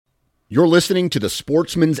You're listening to the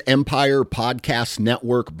Sportsman's Empire Podcast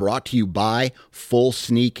Network, brought to you by Full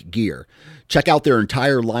Sneak Gear. Check out their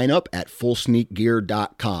entire lineup at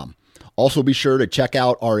fullsneakgear.com. Also be sure to check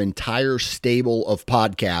out our entire stable of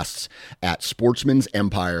podcasts at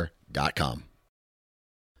sportsmansempire.com.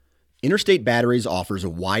 Interstate Batteries offers a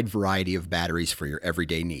wide variety of batteries for your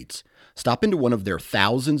everyday needs. Stop into one of their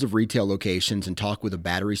thousands of retail locations and talk with a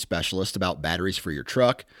battery specialist about batteries for your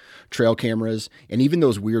truck, trail cameras, and even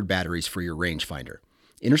those weird batteries for your rangefinder.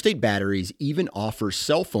 Interstate Batteries even offers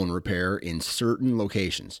cell phone repair in certain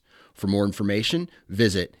locations. For more information,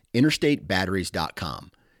 visit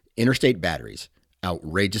interstatebatteries.com. Interstate Batteries,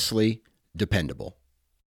 outrageously dependable.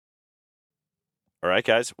 All right,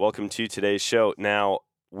 guys, welcome to today's show. Now,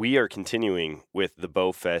 we are continuing with the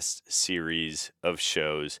BowFest series of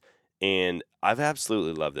shows, and I've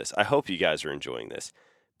absolutely loved this. I hope you guys are enjoying this,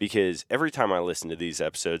 because every time I listen to these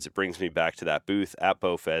episodes, it brings me back to that booth at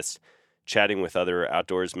BowFest, chatting with other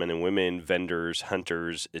outdoorsmen and women, vendors,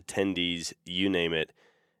 hunters, attendees, you name it.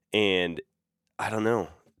 And I don't know,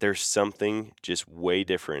 there's something just way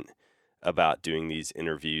different about doing these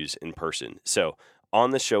interviews in person. So on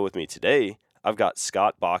the show with me today, I've got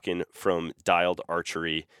Scott Bakken from Dialed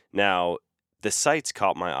Archery. Now, the sights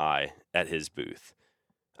caught my eye at his booth.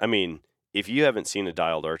 I mean, if you haven't seen a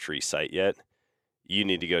Dialed Archery site yet, you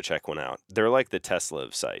need to go check one out. They're like the Tesla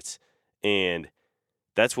of sites. And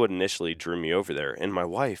that's what initially drew me over there. And my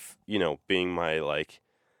wife, you know, being my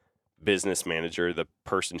business manager, the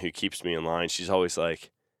person who keeps me in line, she's always like,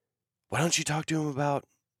 why don't you talk to him about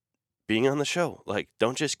being on the show? Like,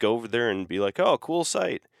 don't just go over there and be like, oh, cool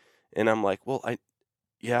site. And I'm like, well,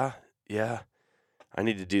 yeah, I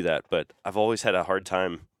need to do that. But I've always had a hard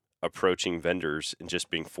time approaching vendors and just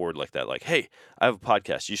being forward like that. Like, hey, I have a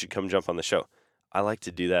podcast. You should come jump on the show. I like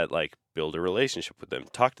to do that, like build a relationship with them,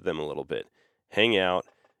 talk to them a little bit, hang out,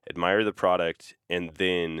 admire the product, and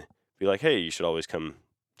then be like, hey, you should always come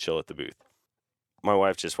chill at the booth. My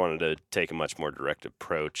wife just wanted to take a much more direct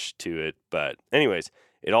approach to it. But anyways,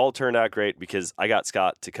 it all turned out great because I got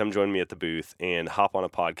Scott to come join me at the booth and hop on a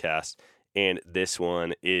podcast. And this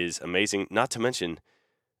one is amazing. Not to mention,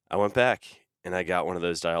 I went back and I got one of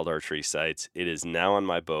those Dialed Archery sights. It is now on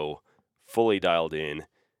my bow, fully dialed in,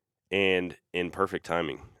 and in perfect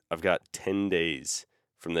timing. I've got 10 days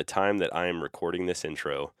from the time that I am recording this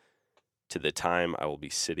intro to the time I will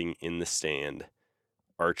be sitting in the stand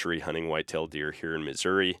archery hunting whitetail deer here in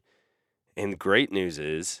Missouri. And the great news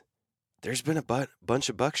is there's been a bunch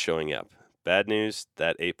of bucks showing up. Bad news,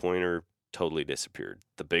 that 8-pointer totally disappeared.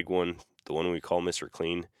 The big one, the one we call Mr.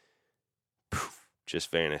 Clean, poof,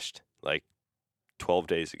 just vanished like 12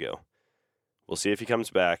 days ago. We'll see if he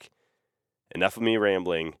comes back. Enough of me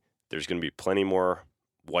rambling. There's going to be plenty more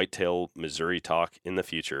whitetail Missouri talk in the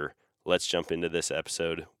future. Let's jump into this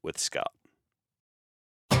episode with Scott.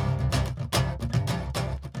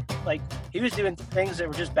 Like, he was doing things that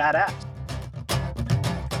were just badass.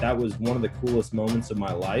 That was one of the coolest moments of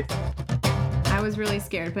my life. I was really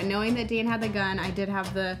scared, but knowing that Dan had the gun, I did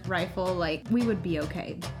have the rifle, like, we would be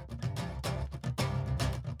okay.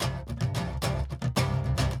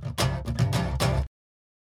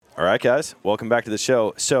 All right, guys, welcome back to the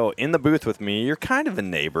show. So in the booth with me, you're kind of a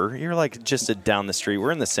neighbor. You're like just down the street.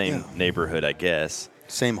 We're in the same neighborhood, I guess.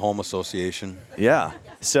 Same home association. Yeah.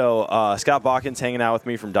 So Scott Bakken's hanging out with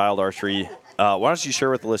me from Dialed Archery. Why don't you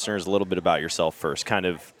share with the listeners a little bit about yourself first, kind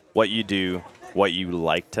of what you do, what you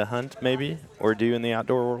like to hunt maybe or do in the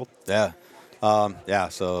outdoor world? Yeah.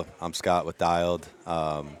 So I'm Scott with Dialed.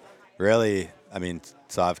 So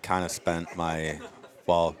I've kind of spent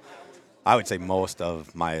I would say most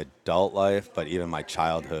of my adult life, but even my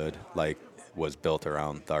childhood, was built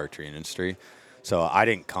around the archery industry. So I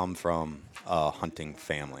didn't come from a hunting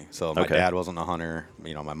family. So my dad wasn't a hunter,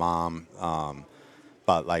 my mom,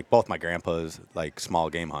 but both my grandpas,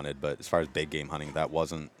 small game hunted, but as far as big game hunting, that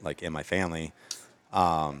wasn't in my family.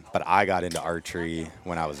 But I got into archery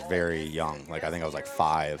when I was very young. I think I was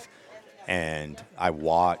 5. And I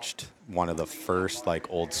watched one of the first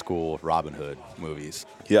old school Robin Hood movies.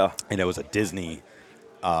 Yeah. And it was a Disney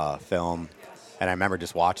film. And I remember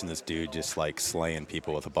just watching this dude just slaying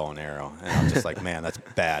people with a bow and arrow. And I was just man, that's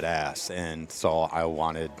badass. And so I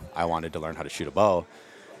wanted to learn how to shoot a bow.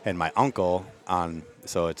 And my uncle,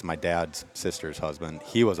 so it's my dad's sister's husband,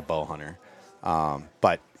 he was a bow hunter.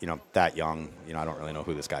 But, that young, I don't really know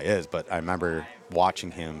who this guy is, but I remember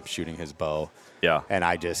watching him shooting his bow. Yeah. And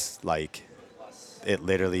I just, it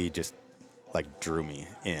literally just, drew me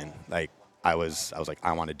in. I was like,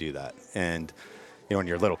 I want to do that. And, when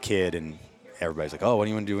you're a little kid and everybody's like, oh, what do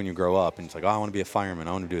you want to do when you grow up? And it's like, oh, I want to be a fireman.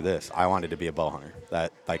 I want to do this. I wanted to be a bow hunter.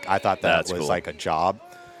 That, I thought that was cool. A job.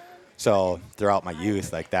 So throughout my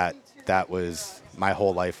youth, like that was my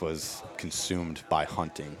whole life was consumed by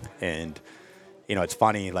hunting. And, you know, it's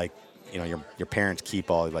funny, like, you know, your parents keep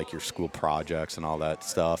all like your school projects and all that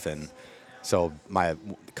stuff. And so a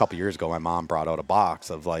couple years ago, my mom brought out a box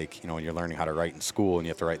of like, you know, when you're learning how to write in school and you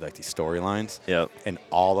have to write like these storylines. Yep. And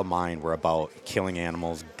all of mine were about killing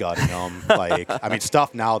animals, gutting them. Like, I mean,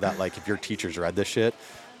 stuff now that like if your teachers read this shit,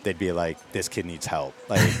 they'd be like, this kid needs help.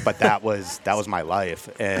 Like, but that was my life.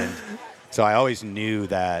 And so I always knew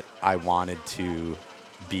that I wanted to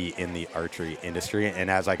be in the archery industry. And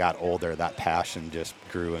as I got older, that passion just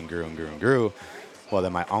grew and grew and grew and grew. Well,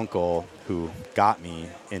 then my uncle, who got me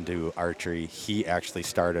into archery, he actually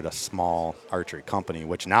started a small archery company,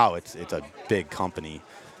 which now it's a big company.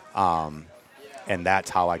 And that's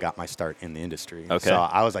how I got my start in the industry. Okay. So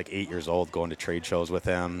I was like 8 years old going to trade shows with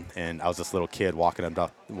him, and I was this little kid walking up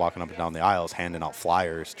and down the aisles, handing out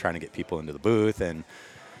flyers, trying to get people into the booth. And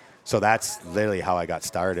so that's literally how I got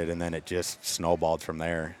started, and then it just snowballed from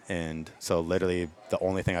there. And so literally the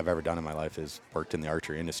only thing I've ever done in my life is worked in the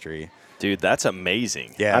archery industry. Dude, that's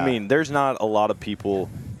amazing. Yeah. I mean, there's not a lot of people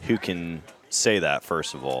who can say that,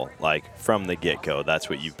 first of all. Like, from the get-go, that's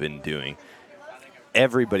what you've been doing.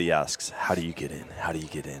 Everybody asks, how do you get in? How do you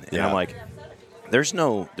get in? And Yeah. I'm like, there's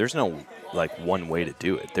no like one way to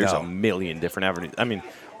do it. There's No. a million different avenues. I mean,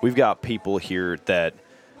 we've got people here that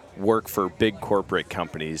work for big corporate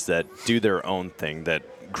companies that do their own thing,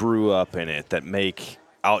 that grew up in it, that make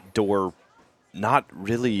outdoor, not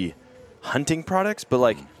really hunting products, but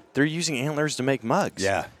like they're using antlers to make mugs.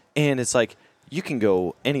 Yeah. And it's like, you can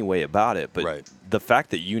go any way about it, but Right. the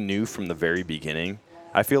fact that you knew from the very beginning,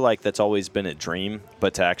 I feel like that's always been a dream,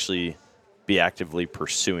 but to actually be actively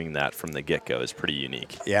pursuing that from the get-go is pretty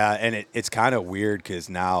unique. Yeah, and it's kind of weird because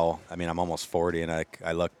now, I mean, I'm almost 40, and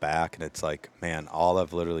I look back, and it's like, man, all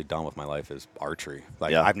I've literally done with my life is archery.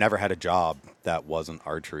 Like, Yeah. I've never had a job that wasn't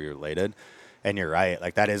archery related. And you're right.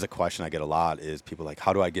 Like, that is a question I get a lot is people like,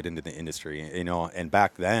 how do I get into the industry? You know, and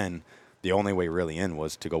back then, the only way really in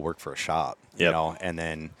was to go work for a shop, you Yep. know, and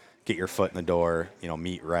then get your foot in the door, you know,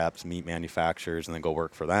 meet reps, meet manufacturers, and then go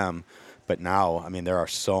work for them. But now, I mean, there are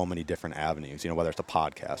so many different avenues, you know, whether it's a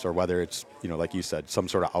podcast or whether it's, you know, like you said, some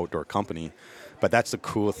sort of outdoor company. But that's the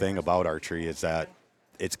cool thing about archery is that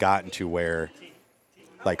it's gotten to where,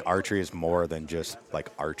 like, archery is more than just, like,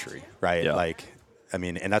 archery, right? Yeah. Like, I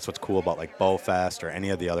mean, and that's what's cool about, like, Bowfest or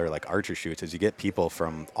any of the other, like, archery shoots is you get people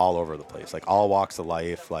from all over the place, like, all walks of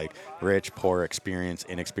life, like, rich, poor, experienced,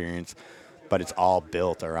 inexperienced, but it's all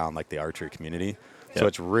built around, like, the archery community. So Yep.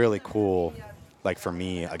 it's really cool, like, for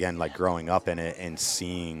me, again, like, growing up in it and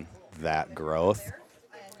seeing that growth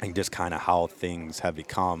and just kind of how things have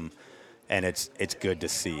become. And it's good to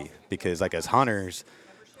see because, like, as hunters,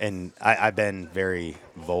 and I've been very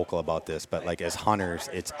vocal about this, but, like, as hunters,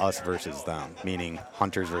 it's us versus them, meaning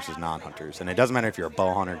hunters versus non-hunters. And it doesn't matter if you're a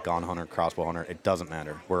bow hunter, gun hunter, crossbow hunter. It doesn't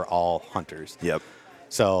matter. We're all hunters. Yep.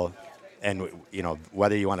 So, and, you know,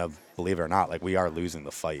 whether you want to believe it or not, like, we are losing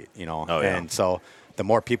the fight, you know. Oh, yeah. And so the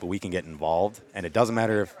more people we can get involved, and it doesn't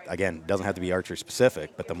matter if, again, it doesn't have to be archery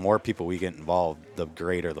specific, but the more people we get involved, the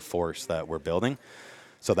greater the force that we're building.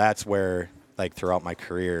 So that's where, like, throughout my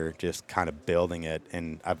career, just kind of building it,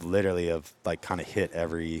 and I've literally have, like, kind of hit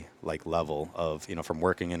every, like, level of, you know, from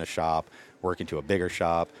working in a shop, working to a bigger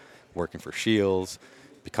shop, working for Shields,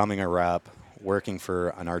 becoming a rep, working for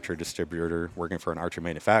an archery distributor, working for an archery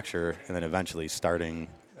manufacturer, and then eventually starting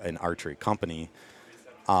an archery company.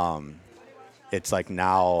 It's like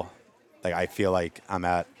now, like, I feel like I'm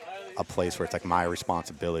at a place where it's like my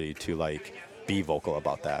responsibility to, like, be vocal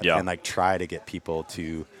about that Yeah. and, like, try to get people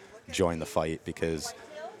to join the fight because,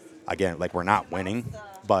 again, like, we're not winning,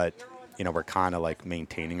 but, you know, we're kind of, like,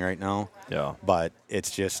 maintaining right now. Yeah. But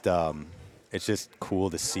it's just cool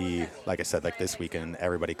to see, like I said, like, this weekend,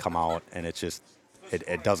 everybody come out, and it's just,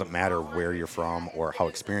 it doesn't matter where you're from or how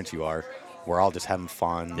experienced you are. We're all just having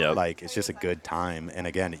fun. Yep. Like, it's just a good time. And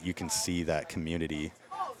again, you can see that community,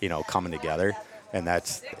 you know, coming together. And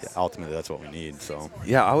that's ultimately that's what we need. So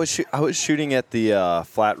Yeah, I was shooting at the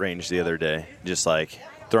flat range the other day, just like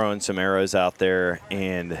throwing some arrows out there,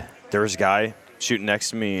 and there was a guy shooting next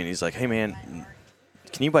to me, and he's like, "Hey man,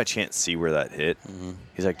 can you by chance see where that hit?" Mm-hmm.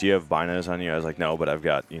 He's like, "Do you have binos on you?" I was like, "No, but I've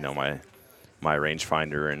got, you know, my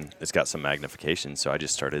rangefinder, and it's got some magnification." So I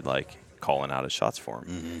just started, like, calling out his shots for him.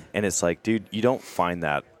 Mm-hmm. And it's like, dude, you don't find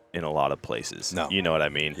that in a lot of places. No. You know what I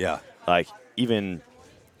mean? Yeah. Like, even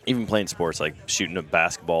playing sports, like shooting a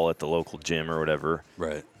basketball at the local gym or whatever.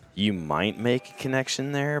 right. You might make a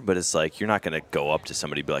connection there, but it's like you're not going to go up to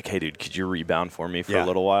somebody and be like, "Hey, dude, could you rebound for me for Yeah. a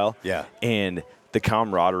little while?" Yeah. And the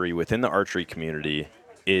camaraderie within the archery community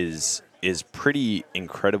is is pretty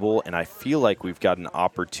incredible, and I feel like we've got an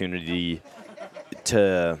opportunity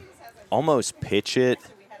to almost pitch it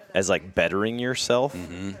as like bettering yourself,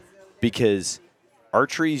 because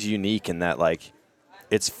archery is unique in that like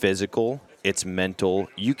it's physical, it's mental.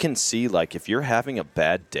 You can see like if you're having a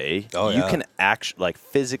bad day, you can actually like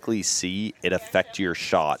physically see it affect your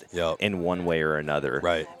shot in one way or another.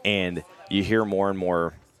 Right. And you hear more and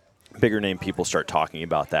more bigger name people start talking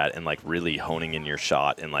about that and like really honing in your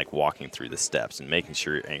shot and like walking through the steps and making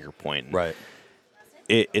sure your anchor point. And Right.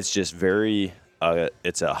 It's just very,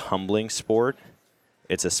 it's a humbling sport.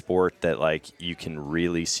 It's a sport that like you can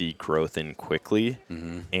really see growth in quickly,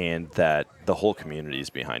 and that the whole community is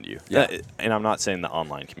behind you. Yeah. And I'm not saying the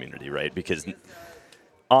online community, right? Because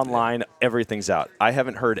online, everything's out. I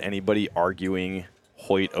haven't heard anybody arguing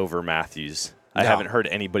Hoyt over Matthews. I haven't heard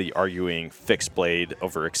anybody arguing fixed blade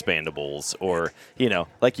over expandables, or, you know,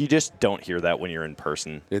 like you just don't hear that when you're in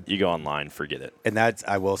person. You go online, forget it. And that's,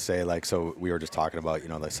 I will say, like, so we were just talking about, you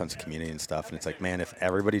know, the sense of community and stuff. And it's like, man, if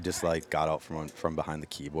everybody just like got out from behind the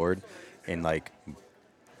keyboard and like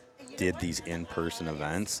did these in-person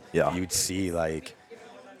events, you'd see like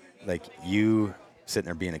you sitting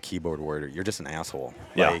there being a keyboard warrior, you're just an asshole.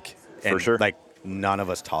 Yeah, like, for sure. Like none of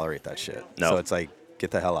us tolerate that shit. No. So it's like,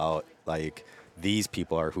 get the hell out. Like, these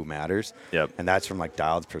people are who matters. Yep. And that's from like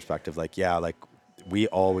Dowd's perspective. Like, yeah, like we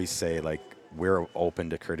always say like we're open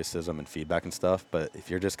to criticism and feedback and stuff, but if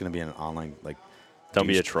you're just going to be an online like don't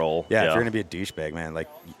be a troll. Yeah, if you're going to be a douchebag, man, like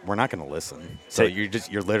we're not going to listen. So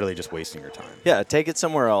you're literally just wasting your time. Yeah, take it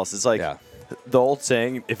somewhere else. It's like the old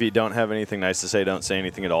saying, if you don't have anything nice to say, don't say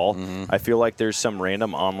anything at all. I feel like there's some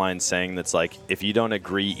random online saying that's like, if you don't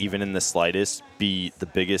agree even in the slightest, be the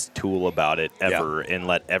biggest tool about it ever and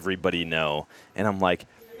let everybody know. And I'm like,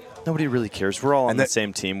 nobody really cares. We're all on the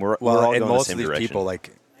same team. We're all going the same direction. And most of these people,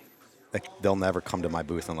 like they'll never come to my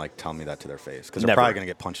booth and like tell me that to their face, because they're probably going to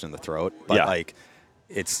get punched in the throat. But like,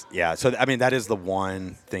 it's so I mean, that is the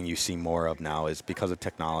one thing you see more of now, is because of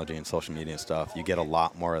technology and social media and stuff. You get a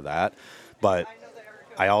lot more of that. But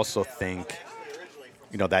I also think,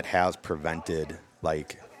 you know, that has prevented,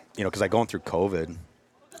 like, you know, because going through COVID,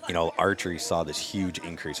 you know, archery saw this huge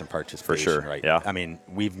increase in participation. For sure, right? Yeah. I mean,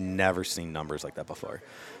 we've never seen numbers like that before.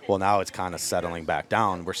 Well, now it's kind of settling back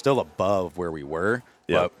down. We're still above where we were,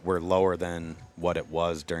 but we're lower than what it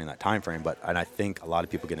was during that time frame. And I think a lot of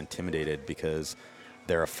people get intimidated because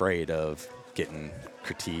they're afraid of getting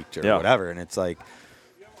critiqued or whatever. And it's like,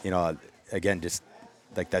 you know, again, just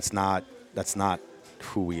like that's not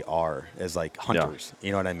who we are as like hunters.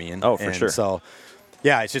 You know what I mean? Oh, for sure. So,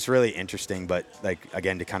 yeah, it's just really interesting. But like,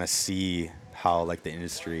 again, to kind of see how like the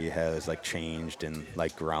industry has like changed and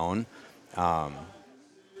like grown,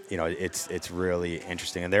 you know, it's really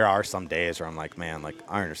interesting. And there are some days where I'm like, man, like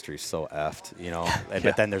our industry is so effed, you know.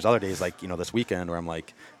 But then there's other days like, you know, this weekend where I'm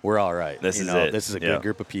like, we're all right. This is a good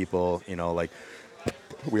group of people, you know, like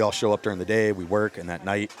we all show up during the day, we work, and that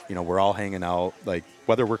night, you know, we're all hanging out, like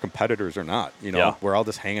whether we're competitors or not, you know, we're all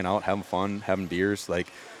just hanging out, having fun, having beers.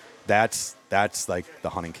 Like that's like the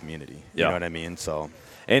hunting community. You know what I mean? So.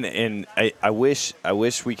 And I wish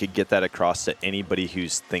we could get that across to anybody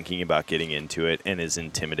who's thinking about getting into it and is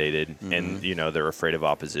intimidated and, you know, they're afraid of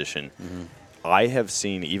opposition. I have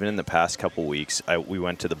seen, even in the past couple weeks, we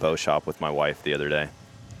went to the bow shop with my wife the other day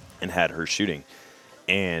and had her shooting.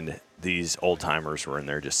 And these old timers were in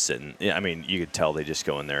there just sitting. I mean, you could tell they just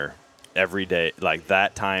go in there every day, like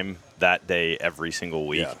that time, that day, every single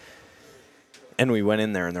week. Yeah. And we went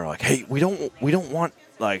in there and they're like, hey, we don't want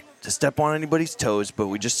like to step on anybody's toes, but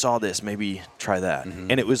we just saw this, maybe try that.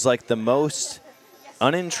 And it was like the most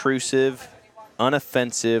unintrusive,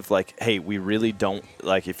 unoffensive, like, hey, we really don't,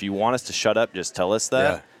 like, if you want us to shut up, just tell us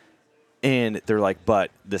that. And they're like,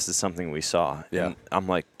 but this is something we saw. And I'm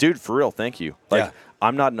like, dude, for real, thank you. Like,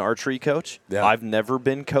 I'm not an archery coach. I've never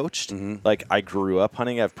been coached. Like, I grew up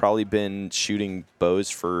hunting. I've probably been shooting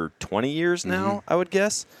bows for 20 years now, I would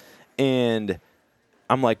guess. And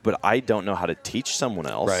I'm like, but I don't know how to teach someone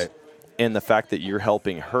else. Right. And the fact that you're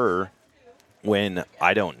helping her when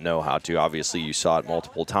I don't know how to, obviously you saw it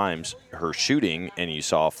multiple times, her shooting, and you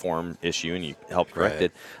saw a form issue and you helped correct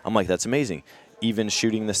it. I'm like, that's amazing. Even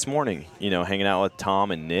shooting this morning, you know, hanging out with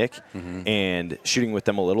Tom and Nick and shooting with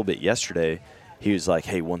them a little bit yesterday, he was like,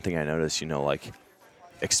 hey, one thing I noticed, you know, like,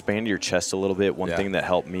 expand your chest a little bit. One thing that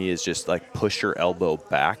helped me is just like push your elbow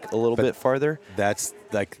back a little bit farther. That's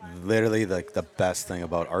like literally like the best thing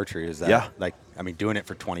about archery is that like, I mean, doing it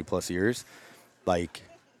for 20 plus years, like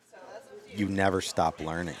you never stop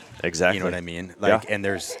learning. Exactly. You know what I mean? Like, and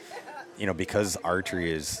there's, you know, because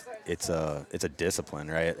archery is it's a discipline,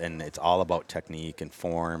 right? And it's all about technique and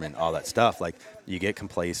form and all that stuff. Like, you get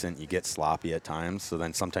complacent, you get sloppy at times. So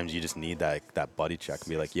then sometimes you just need that buddy check and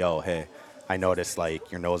be like, yo, hey, I noticed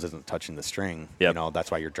like your nose isn't touching the string. Yep. You know,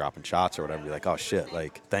 that's why you're dropping shots or whatever. You're like, oh shit,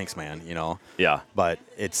 like, thanks, man. You know. Yeah. But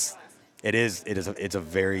it's a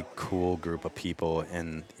very cool group of people,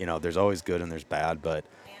 and you know, there's always good and there's bad. But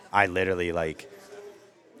I literally like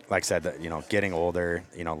I said, that, you know, getting older,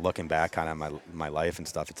 you know, looking back kind of my life and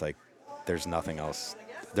stuff, it's like there's nothing else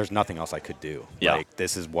I could do. Yeah. Like,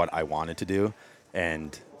 this is what I wanted to do,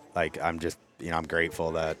 and like I'm just, you know, I'm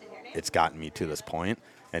grateful that it's gotten me to this point,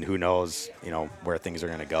 and who knows, you know, where things are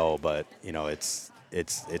going to go, but you know, it's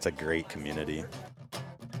a great community.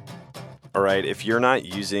 All right, if you're not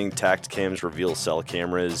using Tactacam's Reveal cell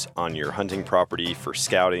cameras on your hunting property for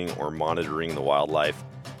scouting or monitoring the wildlife,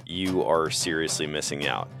 you are seriously missing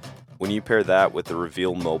out. When you pair that with the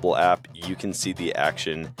Reveal mobile app, you can see the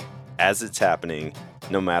action as it's happening,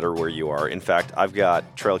 no matter where you are. In fact, I've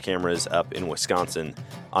got trail cameras up in Wisconsin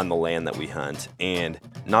on the land that we hunt, and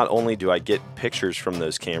not only do I get pictures from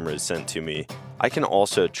those cameras sent to me, I can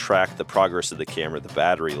also track the progress of the camera, the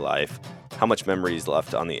battery life, how much memory is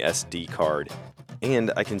left on the SD card,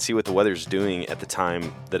 and I can see what the weather's doing at the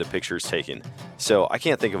time that a picture is taken. So I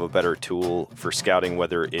can't think of a better tool for scouting,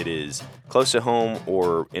 whether it is close to home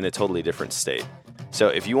or in a totally different state. So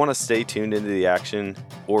if you want to stay tuned into the action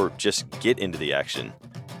or just get into the action,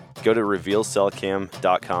 go to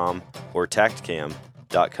revealcellcam.com or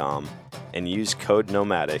tactacam.com and use code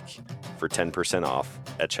Nomadic for 10% off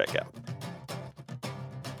at checkout.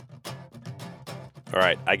 All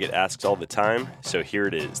right, I get asked all the time, so here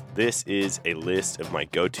it is. This is a list of my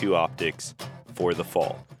go-to optics for the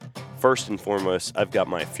fall. First and foremost, I've got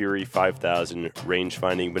my Fury 5000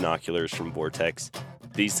 range-finding binoculars from Vortex.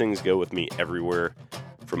 These things go with me everywhere,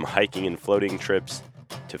 from hiking and floating trips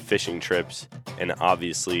to fishing trips, and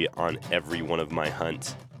obviously on every one of my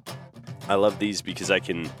hunts. I love these because I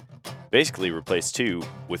can basically replace two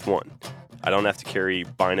with one. I don't have to carry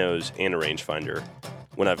binos and a rangefinder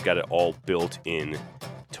when I've got it all built in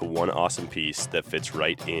to one awesome piece that fits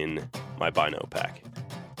right in my bino pack.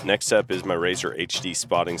 Next up is my Razor HD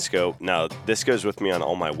spotting scope. Now, this goes with me on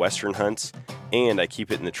all my western hunts, and I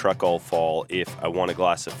keep it in the truck all fall if I want to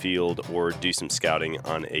glass a field or do some scouting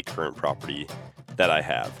on a current property that I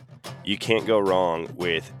have. You can't go wrong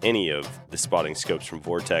with any of the spotting scopes from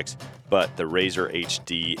Vortex, but the Razor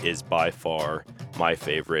HD is by far my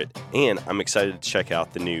favorite, and I'm excited to check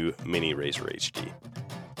out the new Mini Razor HD.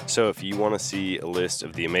 So if you want to see a list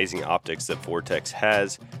of the amazing optics that Vortex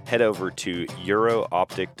has, head over to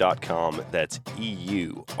eurooptic.com. That's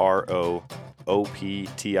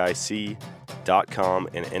EUROOPTIC.com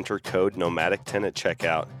and enter code Nomadic10 at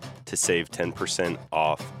checkout to save 10%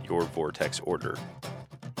 off your Vortex order.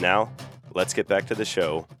 Now, let's get back to the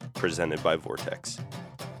show presented by Vortex.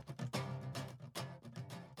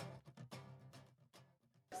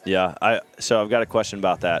 Yeah, so I've got a question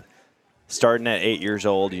about that. Starting at 8 years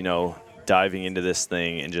old, you know, diving into this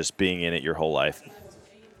thing and just being in it your whole life.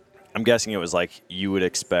 I'm guessing it was like you would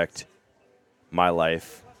expect my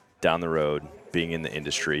life down the road, being in the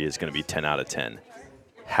industry, is going to be 10 out of 10.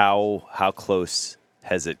 How close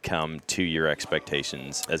has it come to your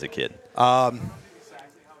expectations as a kid? I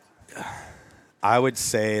would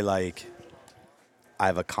say, like,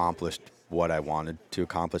 I've accomplished what I wanted to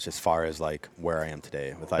accomplish as far as like where I am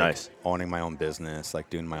today with like owning my own business, like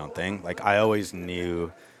doing my own thing. Like, I always knew,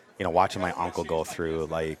 you know, watching my uncle go through,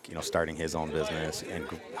 like, you know, starting his own business and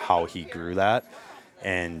how he grew that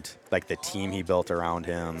and like the team he built around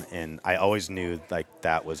him. And I always knew like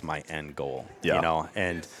that was my end goal, you know?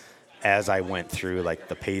 And as I went through like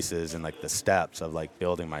the paces and like the steps of like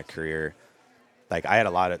building my career, like I had a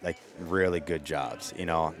lot of like really good jobs, you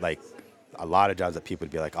know, like a lot of jobs that people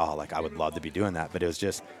would be like, oh, like I would love to be doing that. But it was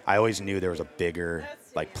just, I always knew there was a bigger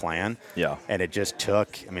like plan. Yeah. And it just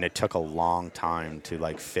took a long time to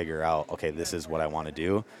like figure out, okay, this is what I want to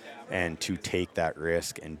do. And to take that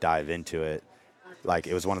risk and dive into it. Like,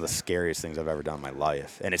 it was one of the scariest things I've ever done in my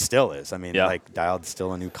life. And it still is. I mean, like, Dialed's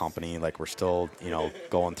still a new company. Like, we're still, you know,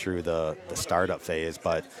 going through the startup phase.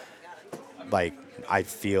 But like, I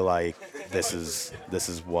feel like this is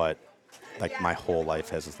what like my whole life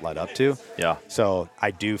has led up to. Yeah. So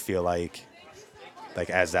I do feel like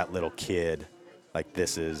as that little kid, like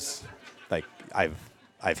this is like I've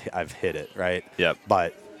hit it, right? Yep.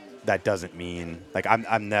 But that doesn't mean like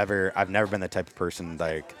I've never been the type of person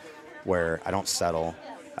like where I don't settle.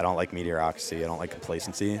 I don't like mediocrity. I don't like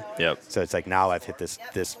complacency. Yep. So it's like now I've hit this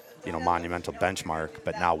you know, monumental benchmark,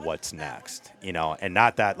 but now what's next? You know, and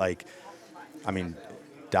not that like, I mean,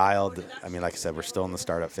 Dialed, I mean, like I said, we're still in the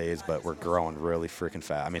startup phase, but we're growing really freaking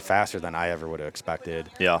fast. I mean, faster than I ever would have expected.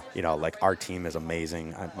 Yeah. You know, like our team is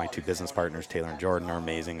amazing. My 2 business partners, Taylor and Jordan, are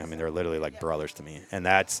amazing. I mean, they're literally like brothers to me. And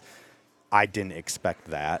I didn't expect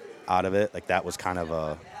that out of it. Like that was kind of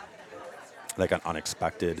an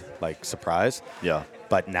unexpected like surprise. Yeah.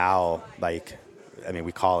 But now, like, I mean,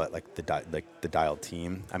 we call it like the Dialed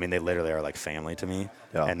team. I mean, they literally are like family to me.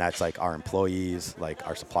 Yeah. And that's like our employees, like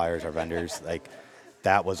our suppliers, our vendors, like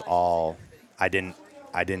that was all. I didn't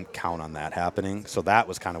count on that happening. So that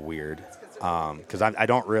was kind of weird. Cause I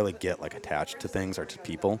don't really get like attached to things or to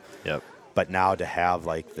people. Yep. But now to have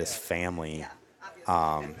like this family,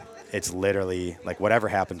 it's literally like whatever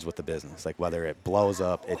happens with the business, like whether it blows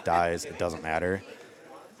up, it dies, it doesn't matter.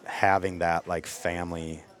 Having that like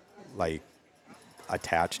family, like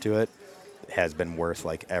attached to it has been worth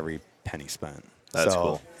like every penny spent. That's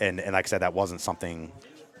cool. And like I said, that wasn't something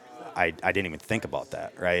I didn't even think about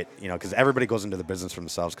that, right? You know, because everybody goes into the business for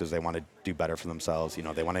themselves because they want to do better for themselves. You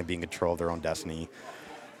know, they want to be in control of their own destiny,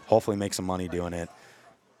 hopefully make some money doing it.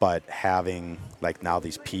 But having like now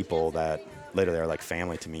these people that literally are like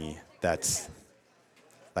family to me, that's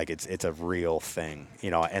like it's a real thing, you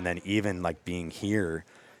know. And then even like being here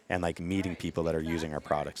and like meeting people that are using our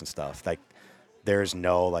products and stuff, like there's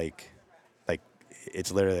no like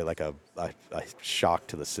it's literally like a shock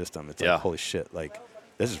to the system. It's like, holy shit, like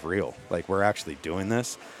this is real. Like we're actually doing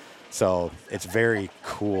this. So it's very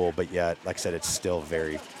cool, but yet, like I said, it's still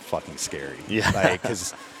very fucking scary. Yeah. Like,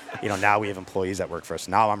 because, you know, now we have employees that work for us.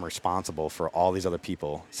 Now I'm responsible for all these other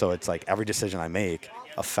people. So it's like every decision I make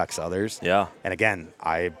affects others. Yeah. And again,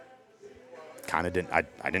 I kind of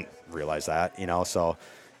didn't realize that, you know. So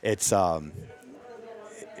it's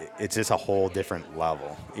just a whole different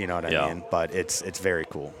level, you know what I mean? But it's very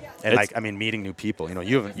cool. And like, I mean, meeting new people, you know,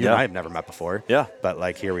 you and I have never met before. Yeah. But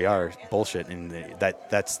like, here we are bullshit. And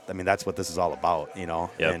that's what this is all about, you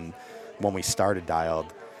know? Yep. And when we started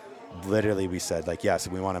Dialed, literally we said like, yes,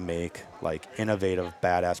 we want to make like innovative,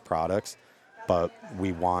 badass products, but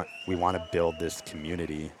we want to build this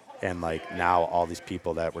community. And like now all these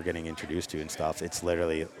people that we're getting introduced to and stuff, it's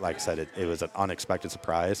literally, like I said, it was an unexpected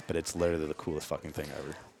surprise, but it's literally the coolest fucking thing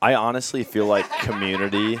ever. I honestly feel like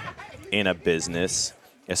community in a business,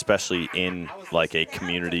 especially in like a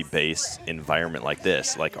community-based environment like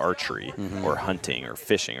this, like archery or hunting or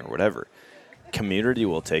fishing or whatever, community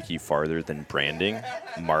will take you farther than branding,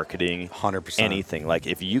 marketing, 100%. anything. Like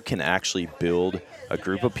if you can actually build a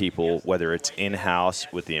group of people, whether it's in-house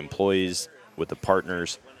with the employees, with the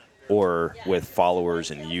partners, or with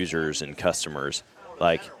followers and users and customers,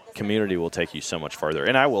 like community will take you so much farther.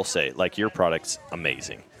 And I will say, like, your product's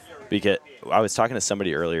amazing. Because I was talking to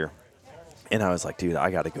somebody earlier, and I was like, dude, I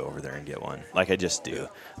got to go over there and get one. Like, I just do.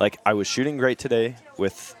 Like, I was shooting great today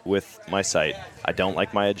with my sight. I don't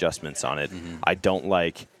like my adjustments on it. I don't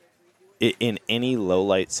like it in any low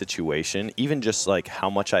light situation, even just like how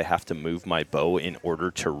much I have to move my bow in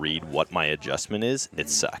order to read what my adjustment is, it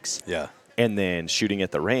sucks. Yeah. And then shooting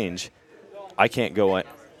at the range, I can't go,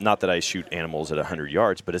 not that I shoot animals at 100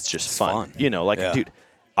 yards, but it's just fun. You know, like, dude,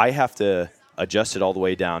 I have to adjust it all the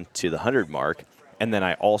way down to the 100 mark, and then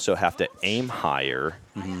I also have to aim higher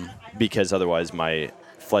because otherwise my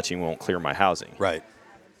fletching won't clear my housing. Right.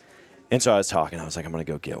 And so I was like, I'm going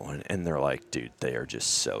to go get one. And they're like, dude, they are just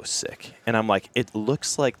so sick. And I'm like, it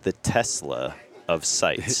looks like the Tesla of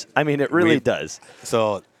sights. I mean, it really does.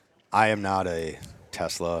 So I am not a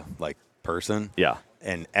Tesla, like, person. Yeah.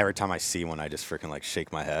 And every time I see one, I just freaking like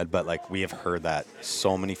shake my head. But like we have heard that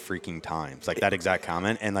so many freaking times, like that exact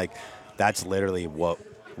comment. And like that's literally what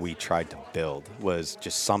we tried to build, was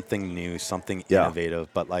just something new, something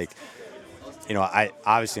innovative. But like, you know,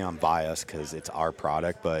 I'm biased because it's our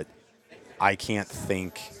product, but I can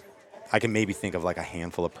maybe think of like a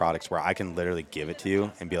handful of products where I can literally give it to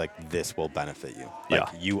you and be like, this will benefit you. Like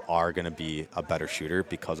you are going to be a better shooter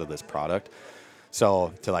because of this product.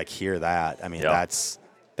 So to like hear that, I mean, that's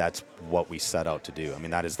what we set out to do. I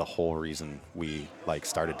mean, that is the whole reason we like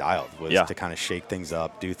started Dialed, was to kind of shake things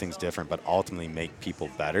up, do things different, but ultimately make people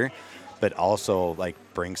better, but also like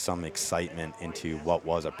bring some excitement into what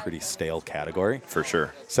was a pretty stale category. For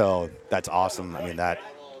sure. So that's awesome. I mean, that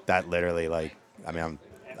literally, like, I mean,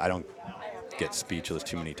 I don't get speechless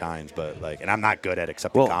too many times, but like, and I'm not good at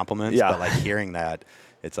accepting compliments, but like hearing that,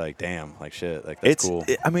 it's like, damn, like shit, like that's cool.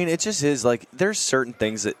 I mean, it just is like, there's certain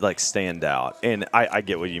things that like stand out. And I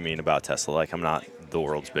get what you mean about Tesla. Like, I'm not the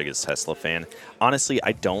world's biggest Tesla fan. Honestly,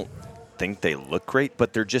 I don't think they look great,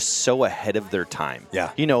 but they're just so ahead of their time.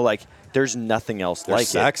 Yeah. You know, like There's nothing else they're like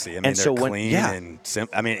sexy. it. I mean, and they're so clean and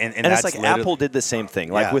simple. I mean, and it's that's like Apple did the same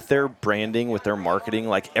thing. Like with their branding, with their marketing,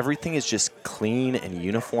 like everything is just clean and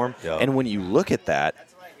uniform. Yeah. And when you look at that,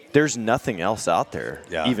 there's nothing else out there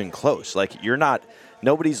even close. Like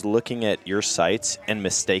nobody's looking at your sites and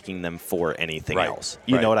mistaking them for anything else.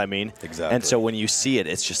 You know what I mean? Exactly. And so when you see it,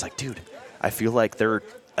 it's just like, dude, I feel like they're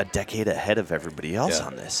a decade ahead of everybody else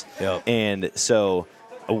on this. Yep. And so,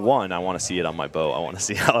 one, I want to see it on my bow. I want to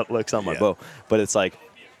see how it looks on my bow. But it's like,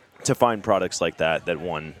 to find products like that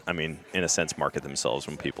one, I mean, in a sense, market themselves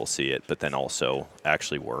when people see it, but then also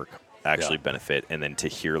actually work, benefit, and then to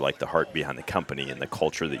hear like the heart behind the company and the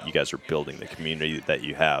culture that you guys are building, the community that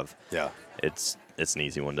you have. Yeah. It's an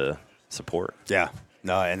easy one to support. Yeah.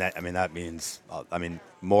 No, and that means,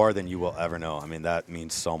 more than you will ever know. I mean, that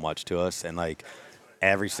means so much to us. And like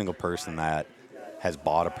every single person that has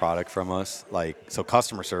bought a product from us, like, so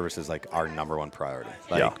customer service is like our number one priority,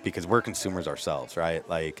 like, because we're consumers ourselves, right?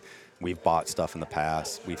 Like, we've bought stuff in the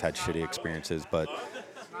past, we've had shitty experiences, but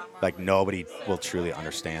like nobody will truly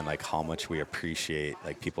understand like how much we appreciate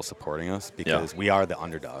like people supporting us, because we are the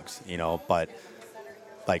underdogs, but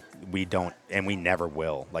like we don't, and we never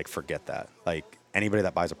will like forget that. Like anybody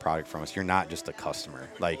that buys a product from us, you're not just a customer,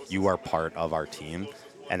 like you are part of our team.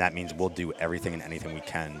 And that means we'll do everything and anything we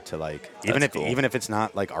can to like, even if it's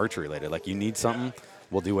not like archery related, like you need something,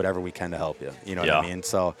 we'll do whatever we can to help you. You know what I mean?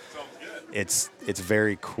 So it's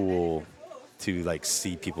very cool to like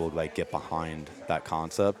see people like get behind that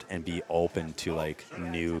concept and be open to like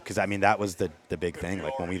new, because I mean that was the big thing.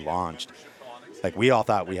 Like when we launched, like we all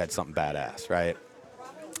thought we had something badass, right?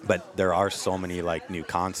 But there are so many like new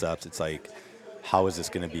concepts. It's like, how is this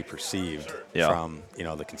going to be perceived from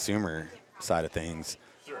the consumer side of things?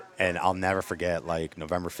 And I'll never forget, like,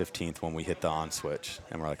 November 15th when we hit the on switch.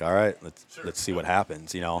 And we're like, all right, let's see what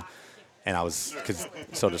happens, And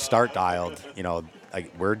so to start Dialed,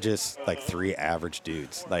 like, we're just, like, 3 average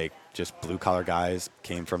dudes. Like, just blue-collar guys,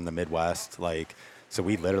 came from the Midwest. Like, so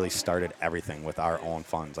we literally started everything with our own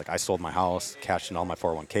funds. Like, I sold my house, cashed in all my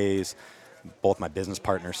 401ks. Both my business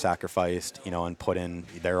partners sacrificed, and put in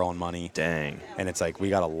their own money. Dang. And it's like,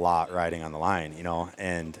 we got a lot riding on the line,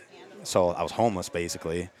 And so I was homeless,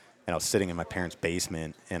 basically. And I was sitting in my parents'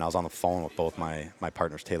 basement, and I was on the phone with both my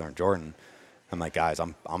partners, Taylor and Jordan. I'm like, guys,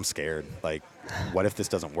 I'm scared. Like, what if this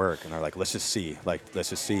doesn't work? And they're like, let's just see.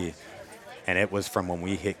 And it was from when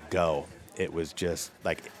we hit go, it was just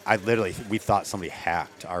like, we thought somebody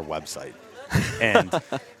hacked our website. And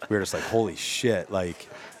we were just like, holy shit, like,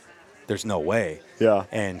 there's no way. Yeah.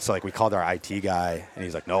 And so, like, we called our IT guy, and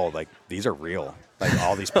he's like, no, like, these are real. Like,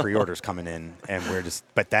 all these pre-orders coming in. And we're just,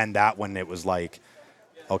 but then that one, it was like,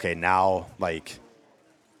 okay, now, like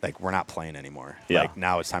we're not playing anymore. Yeah. Like,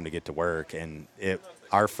 now it's time to get to work. And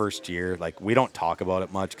our first year, like, we don't talk about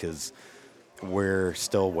it much because we're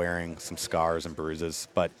still wearing some scars and bruises.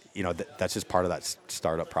 But, that's just part of that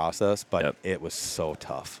startup process. But it was so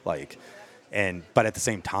tough. Like, but at the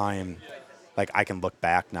same time, like, I can look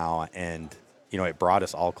back now and, it brought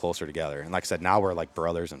us all closer together. And like I said, now we're like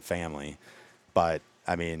brothers and family. But,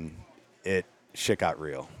 I mean, shit got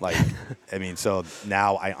real. Like, I mean, so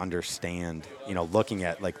now I understand, looking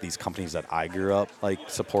at like these companies that I grew up like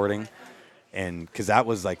supporting, and because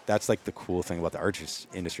that's like the cool thing about the archery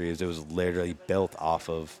industry is it was literally built off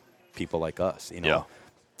of people like us,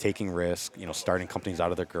 taking risks, starting companies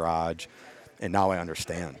out of their garage. And now I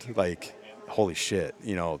understand, like, holy shit,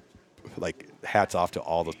 like, hats off to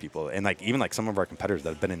all those people. And like, even like some of our competitors that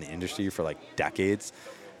have been in the industry for like decades,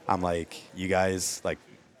 I'm like, you guys, like,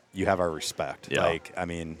 you have our respect. Yeah. Like, I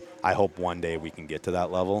mean, I hope one day we can get to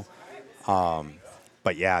that level.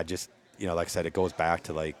 But yeah, just, like I said, it goes back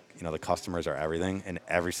to like, the customers are everything, and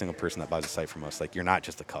every single person that buys a site from us, like, you're not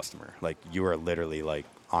just a customer. Like, you are literally like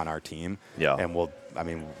on our team. Yeah. And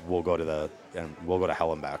we'll go to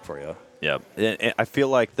hell and back for you. Yeah. And I feel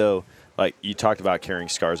like, though, like you talked about carrying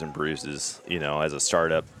scars and bruises, as a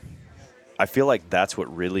startup, I feel like that's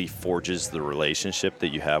what really forges the relationship that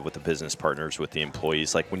you have with the business partners, with the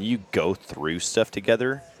employees. Like, when you go through stuff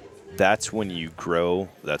together, that's when you grow.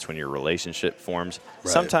 That's when your relationship forms.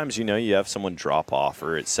 Right. Sometimes, you have someone drop off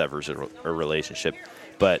or it severs a relationship.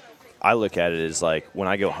 But I look at it as like, when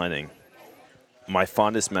I go hunting, my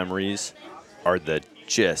fondest memories are the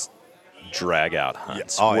just drag out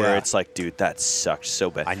hunts where it's like, dude, that sucked so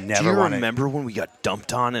bad. Do you remember when we got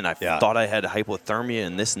dumped on and I thought I had hypothermia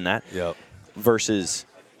and this and that? Yep. Versus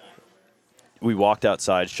we walked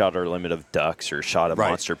outside, shot our limit of ducks or shot a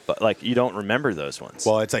monster, but like, you don't remember those ones.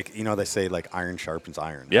 Well, it's like, they say like iron sharpens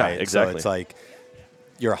iron. Yeah, right? exactly. So it's like,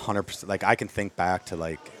 you're 100%, like, I can think back to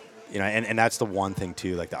like, and that's the one thing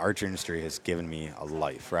too. Like the archery industry has given me a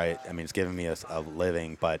life, right? I mean, it's given me a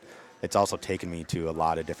living, but it's also taken me to a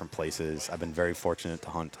lot of different places. I've been very fortunate to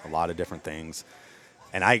hunt a lot of different things,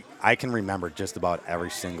 and I can remember just about every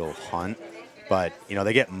single hunt. But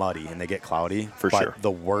they get muddy and they get cloudy. For sure. The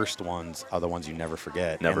worst ones are the ones you never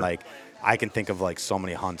forget. Never. And like I can think of like so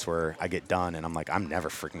many hunts where I get done and I'm like, I'm never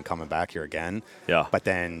freaking coming back here again. Yeah. But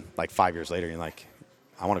then like 5 years later, you're like,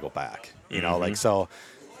 I want to go back. Like so.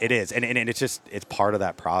 It is, and it's part of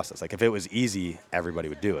that process. Like if it was easy, everybody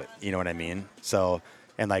would do it. You know what I mean? So,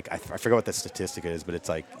 and like I forget what the statistic is, but it's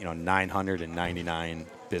like 999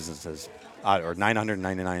 businesses, or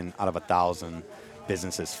 999 out of 1,000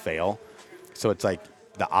 businesses fail. So it's like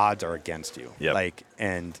the odds are against you. Yep. Like,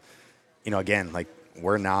 and again, like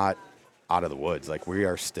we're not out of the woods. Like we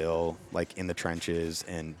are still like in the trenches,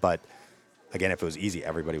 but again, if it was easy,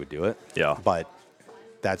 everybody would do it. Yeah. But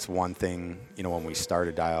that's one thing, when we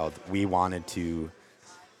started Dialed, we wanted to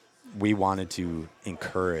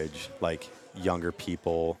encourage like younger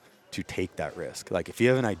people to take that risk. Like if you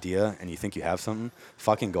have an idea and you think you have something,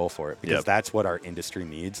 fucking go for it, because that's what our industry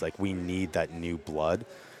needs. Like we need that new blood,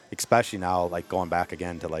 especially now, like going back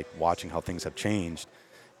again to like watching how things have changed.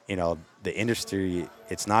 The industry,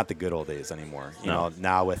 it's not the good old days anymore.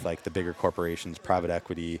 Now with like the bigger corporations, private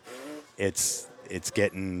equity, it's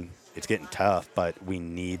getting tough, but we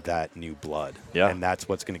need that new blood. Yeah. And that's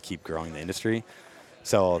what's going to keep growing the industry.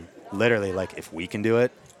 So literally, like, if we can do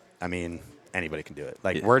it, I mean, anybody can do it.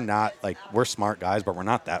 Like, we're not, like, we're smart guys, but we're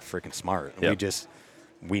not that freaking smart. Yep.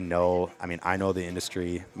 We know, I mean, I know the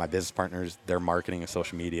industry. My business partners, they're marketing and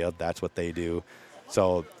social media. That's what they do.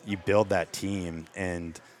 So you build that team,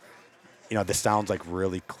 and this sounds like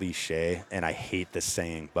really cliche, and I hate this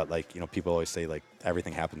saying, but like, people always say like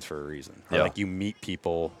everything happens for a reason. Or like you meet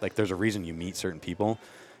people, like there's a reason you meet certain people,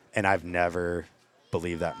 and I've never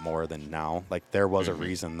believed that more than now. Like there was a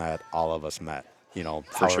reason that all of us met,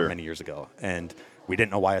 however many years ago, and we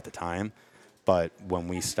didn't know why at the time, but when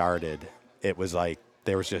we started, it was like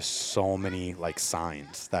there was just so many like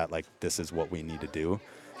signs that like this is what we need to do,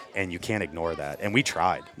 and you can't ignore that. And we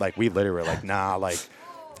tried, like we literally were like, nah, like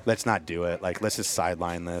let's not do it. Like, let's just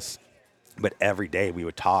sideline this. But every day we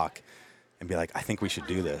would talk and be like, I think we should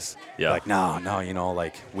do this. Yeah. Like, no,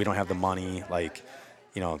 like we don't have the money. Like,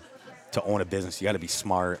 to own a business, you got to be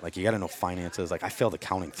smart. Like, you got to know finances. Like, I failed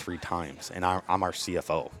accounting 3 times, and I'm our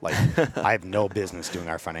CFO. Like, I have no business doing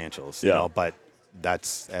our financials, you know. But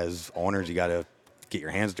that's, as owners, you got to get your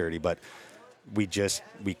hands dirty. But we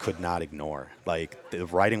could not ignore. Like, the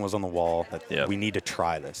writing was on the wall that we need to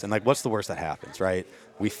try this. And like, what's the worst that happens, right?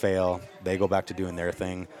 We fail. They go back to doing their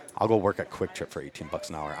thing. I'll go work at Quick Trip for $18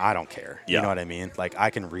 an hour. I don't care. You know what I mean? Like,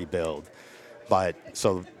 I can rebuild. But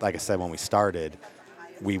so, like I said, when we started,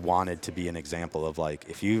 we wanted to be an example of like,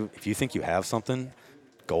 if you think you have something,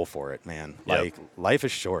 go for it, man. Like, life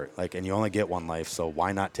is short. Like, and you only get one life, so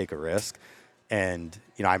why not take a risk? And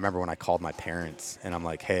I remember when I called my parents, and I'm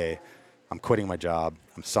like, hey, I'm quitting my job,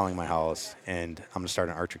 I'm selling my house, and I'm gonna start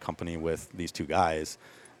an archery company with these 2 guys.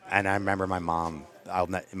 And I remember my mom.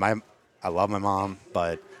 I love my mom,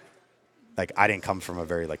 but like I didn't come from a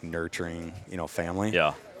very like nurturing, family.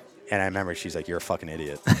 Yeah. And I remember she's like, "You're a fucking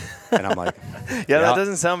idiot," and I'm like, "Yeah, that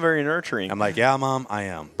doesn't sound very nurturing." I'm like, "Yeah, Mom, I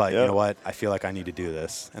am, but you know what? I feel like I need to do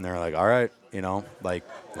this." And they're like, "All right, like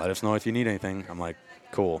let us know if you need anything." I'm like,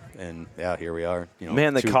 cool. And yeah, here we are,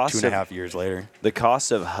 man, the cost 2.5 years later. The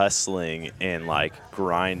cost of hustling and like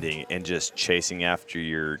grinding and just chasing after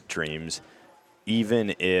your dreams,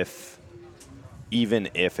 even if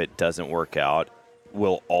it doesn't work out,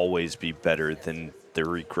 will always be better than the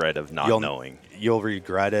regret of not knowing. You'll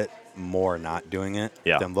regret it more not doing it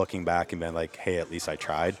than looking back and being like, hey, at least I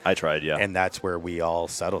tried. And that's where we all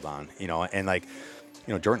settled on, and like,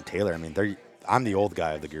 Jordan Taylor, I mean, I'm the old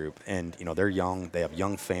guy of the group, and they're young. They have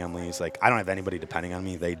young families. Like, I don't have anybody depending on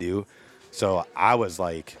me. They do. So I was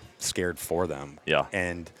like scared for them. Yeah.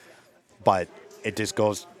 But it just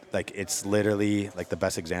goes like, it's literally like the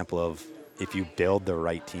best example of, if you build the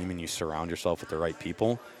right team and you surround yourself with the right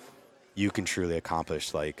people, you can truly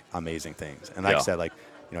accomplish like amazing things. And like I said, like,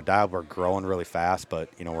 Dialed, we're growing really fast, but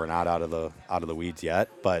we're not out of the weeds yet.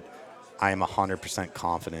 But I am 100%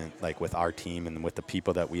 confident, like with our team and with the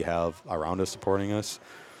people that we have around us supporting us,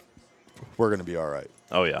 we're going to be all right.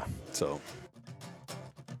 Oh yeah. So,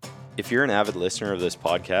 if you're an avid listener of this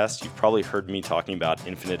podcast, you've probably heard me talking about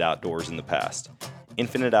Infinite Outdoors in the past.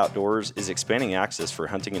 Infinite Outdoors is expanding access for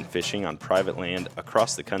hunting and fishing on private land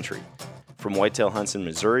across the country. From whitetail hunts in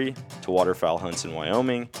Missouri to waterfowl hunts in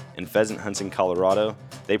Wyoming and pheasant hunts in Colorado,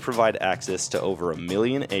 they provide access to over 1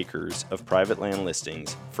 million acres of private land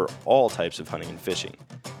listings for all types of hunting and fishing.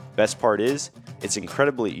 Best part is, it's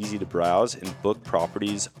incredibly easy to browse and book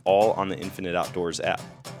properties all on the Infinite Outdoors app.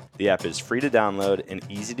 The app is free to download and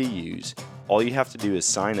easy to use. All you have to do is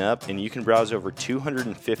sign up and you can browse over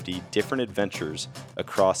 250 different adventures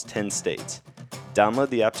across 10 states. Download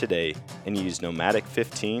the app today and use Nomadic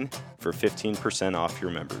 15 for 15% off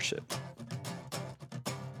your membership.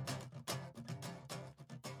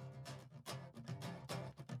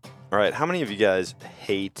 All right, how many of you guys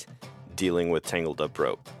hate dealing with tangled up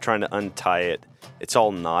rope? Trying to untie it, it's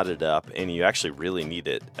all knotted up and you actually really need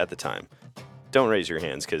it at the time. Don't raise your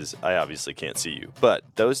hands because I obviously can't see you, but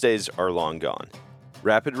those days are long gone.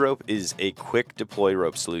 Rapid Rope is a quick deploy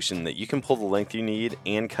rope solution that you can pull the length you need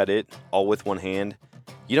and cut it all with one hand.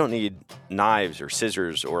 You don't need knives or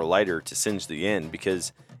scissors or a lighter to singe the end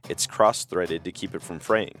because it's cross-threaded to keep it from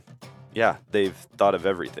fraying. Yeah, they've thought of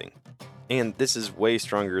everything. And this is way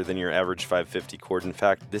stronger than your average 550 cord. In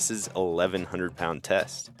fact, this is 1,100 pound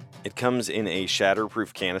test. It comes in a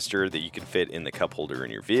shatterproof canister that you can fit in the cup holder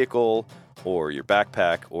in your vehicle or your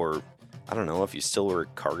backpack, or I don't know, if you still wear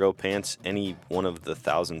cargo pants, any one of the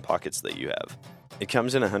 1,000 pockets that you have. It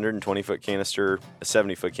comes in a 120-foot canister, a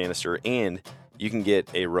 70-foot canister, and you can get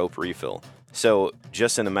a rope refill. So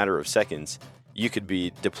just in a matter of seconds, you could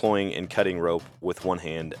be deploying and cutting rope with one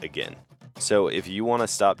hand again. So if you want to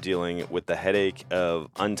stop dealing with the headache of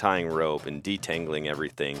untying rope and detangling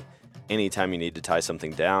everything anytime you need to tie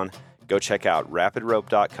something down, go check out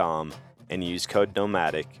rapidrope.com and use code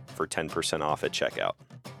Nomadic for 10% off at checkout.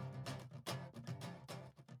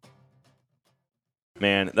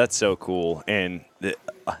 Man, that's so cool. And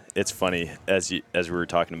it's funny, as we were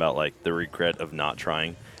talking about, like, the regret of not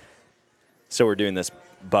trying. So we're doing this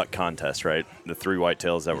buck contest, right? The 3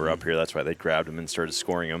 whitetails that were up here, that's why they grabbed them and started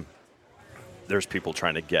scoring them. There's people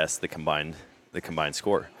trying to guess the combined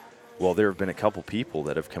score. Well, there have been a couple people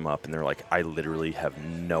that have come up and they're like, I literally have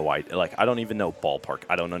no idea. Like, I don't even know ballpark.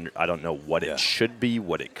 I don't know what it should be,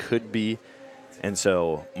 what it could be. And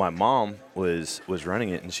so my mom was running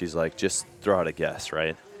it and she's like, just throw out a guess,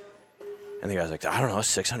 right? And the guy's like, I don't know,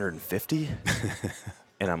 650?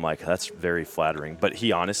 And I'm like, that's very flattering. But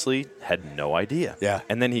he honestly had no idea. Yeah.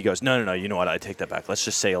 And then he goes, no, you know what? I take that back. Let's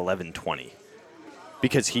just say 1120.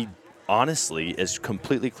 Because he honestly is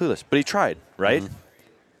completely clueless. But he tried, right? Mm-hmm.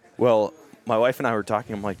 Well, my wife and I were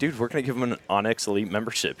talking. I'm like, dude, we're going to give him an Onyx Elite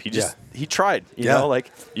membership. He tried, you know,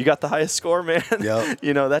 like, you got the highest score, man. Yep.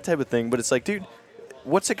 You know, that type of thing. But it's like, dude,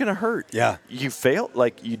 what's it going to hurt? Yeah. You fail,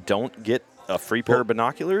 like, you don't get a free pair of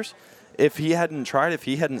binoculars. If he hadn't tried, if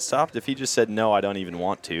he hadn't stopped, if he just said, no, I don't even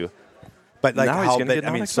want to. But like, now he's going to get an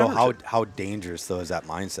Onyx membership. how dangerous though is that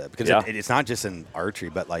mindset? Because it's not just in archery,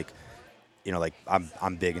 but like, you know, like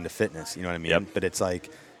I'm big into fitness, you know what I mean? Yep. But it's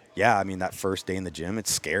like, yeah, I mean, that first day in the gym,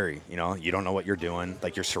 it's scary. You know, you don't know what you're doing.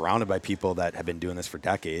 Like, you're surrounded by people that have been doing this for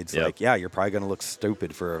decades. Yep. Like, yeah, you're probably going to look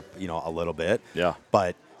stupid for, you know, a little bit. Yeah.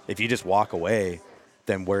 But if you just walk away,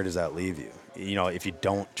 then where does that leave you? You know, if you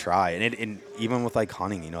don't try. And even with, like,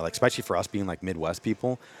 hunting, you know, like, especially for us being, like, Midwest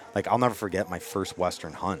people, like, I'll never forget my first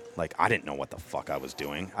Western hunt. Like, I didn't know what the fuck I was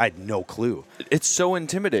doing. I had no clue. It's so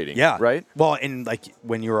intimidating. Yeah. Right? Well, and, like,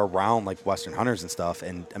 when you're around, like, Western hunters and stuff,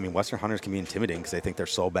 and, I mean, Western hunters can be intimidating because they think they're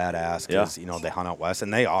so badass because, you know, they hunt out West.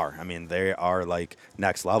 And they are. I mean, they are, like,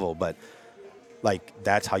 next level. But, like,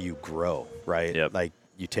 that's how you grow, right? Yep. Like,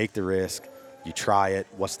 you take the risk. You try it.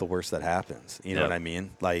 What's the worst that happens? You know what I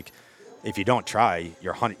mean? Like, if you don't try,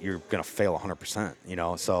 you're going to fail 100%, you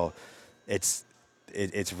know? So it's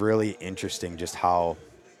really interesting just how,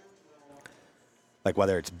 like,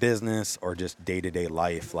 whether it's business or just day-to-day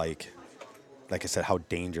life, like I said, how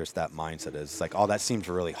dangerous that mindset is. It's like, oh, that seems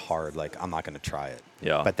really hard. Like, I'm not going to try it.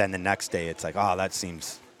 Yeah. But then the next day it's like, oh, that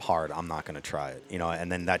seems hard. I'm not going to try it, you know?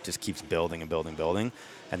 And then that just keeps building and building, building.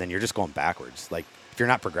 And then you're just going backwards. Like, if you're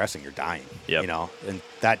not progressing, you're dying, you know? And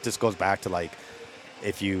that just goes back to, like,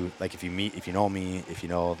 if you know me, if you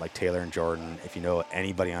know, like, Taylor and Jordan, if you know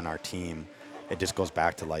anybody on our team, it just goes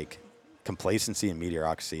back to, like, complacency and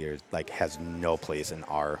mediocrity has no place in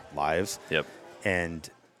our lives. Yep. And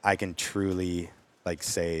I can truly, like,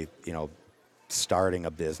 say, you know, starting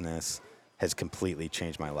a business has completely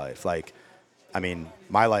changed my life. Like, I mean,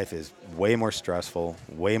 my life is way more stressful,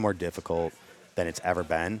 way more difficult than it's ever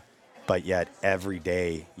been, but yet every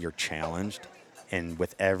day you're challenged. And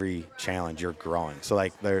with every challenge, you're growing. So,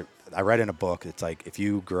 like, I read in a book, it's like, if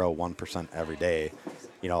you grow 1% every day,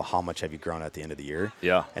 you know, how much have you grown at the end of the year?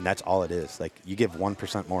 Yeah. And that's all it is. Like, you give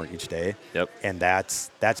 1% more each day. Yep. And that's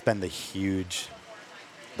been the huge,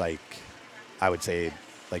 like, I would say,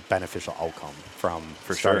 like, beneficial outcome from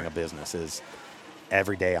starting a business is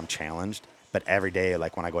every day I'm challenged. But every day,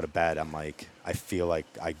 like, when I go to bed, I'm like, I feel like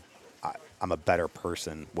I'm a better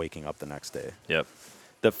person waking up the next day. Yep.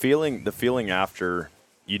 The feeling after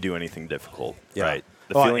you do anything difficult, Yeah. right?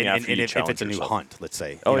 The Well, feeling and after you if challenge it's a new yourself. hunt, let's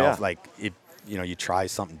say, Oh, you know, yeah. if, like if, you know, you try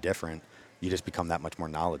something different, you just become that much more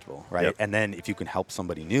knowledgeable, right? Yep. And then if you can help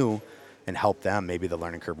somebody new and help them, maybe the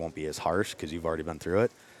learning curve won't be as harsh because you've already been through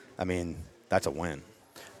it. I mean, that's a win.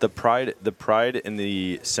 The pride and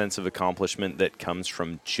the sense of accomplishment that comes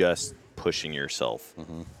from just pushing yourself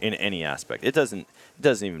in any aspect. It doesn't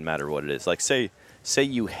even matter what it is. Like say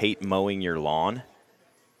you hate mowing your lawn,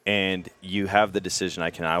 and you have the decision, I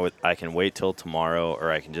can wait till tomorrow,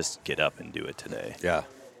 or I can just get up and do it today. Yeah.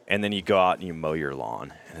 And then you go out and you mow your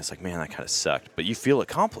lawn, and it's like, man, that kind of sucked. But you feel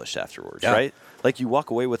accomplished afterwards, Yeah. right? Like you walk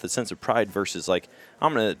away with a sense of pride versus like,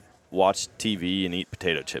 I'm going to watch TV and eat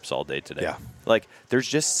potato chips all day today. Yeah. Like there's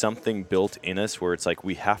just something built in us where it's like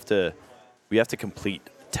we have to complete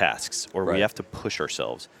tasks, or we Right. have to push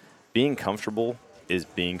ourselves. Being comfortable is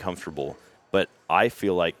being comfortable, but I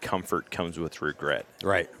feel like comfort comes with regret.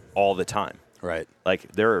 Right. All the time. Right.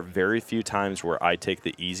 Like there are very few times where I take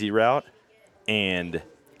the easy route and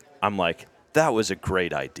I'm like, that was a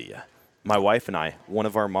great idea. My wife and I, one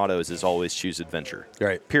of our mottos is always choose adventure.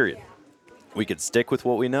 Right. Period. We could stick with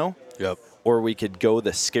what we know, Yep. or we could go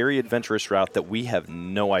the scary, adventurous route that we have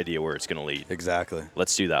no idea where it's going to lead. Exactly.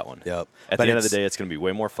 Let's do that one. Yep. At But the end of the it's- day, it's going to be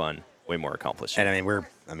way more fun, way more accomplished. And I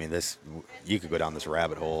mean, you could go down this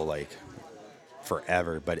rabbit hole like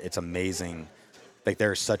forever, but it's amazing. Like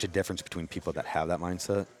there's such a difference between people that have that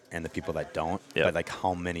mindset and the people that don't. Yep. But like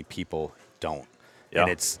how many people don't? Yeah.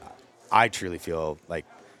 And I truly feel like,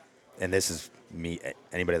 and this is me,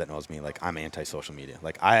 anybody that knows me, like I'm anti-social media.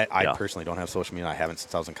 Like I Yeah. personally don't have social media. I haven't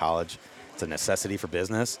since I was in college. It's a necessity for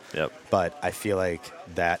business. Yep. But I feel like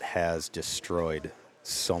that has destroyed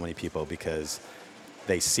so many people because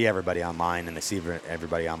they see everybody online and they see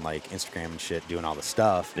everybody on like Instagram and shit doing all the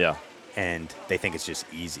stuff. Yeah. And they think it's just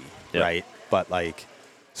easy, Yep. right? But like,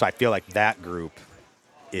 so I feel like that group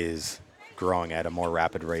is growing at a more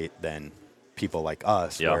rapid rate than people like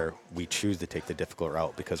us, Yeah. where we choose to take the difficult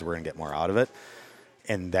route because we're going to get more out of it.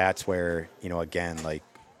 And that's where, you know, again, like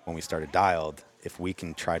when we started Dialed, if we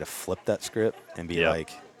can try to flip that script and be Yeah.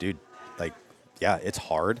 like, dude, like, yeah, it's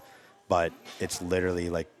hard, but it's literally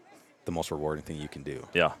like the most rewarding thing you can do.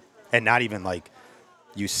 Yeah. And not even like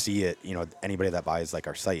you see it, you know, anybody that buys like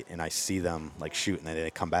our site and I see them like shoot and then they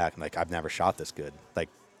come back and like, I've never shot this good. Like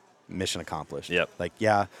mission accomplished. Yep. Like,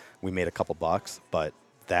 yeah, we made a couple bucks, but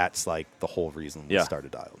that's like the whole reason we Yeah.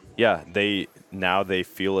 started Dialed. Yeah, they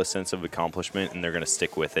feel a sense of accomplishment and they're going to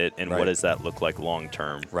stick with it. And what Right. does that look like long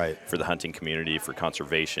term? Right. For the hunting community, for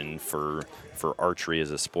conservation, for archery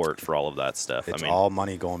as a sport, for all of that stuff. It's I mean, all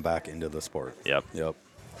money going back into the sport. Yep. Yep.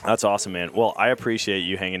 That's awesome, man. Well, I appreciate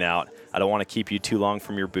you hanging out. I don't want to keep you too long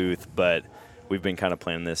from your booth, but we've been kind of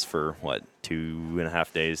planning this for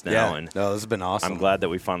 2.5 days now, Yeah. and No, this has been awesome. I'm glad that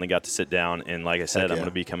we finally got to sit down. And like I said, Heck I'm yeah. going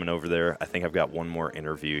to be coming over there. I think I've got one more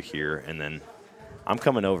interview here, and then I'm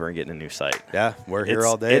coming over and getting a new site. Yeah, we're here It's-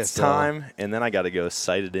 all day. It's so time, and then I got to go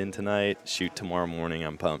sight it in tonight. Shoot tomorrow morning.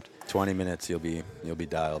 I'm pumped. 20 minutes, you'll be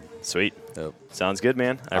dialed. Sweet. Yep. Sounds good,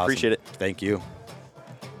 man. I Awesome. appreciate it. Thank you.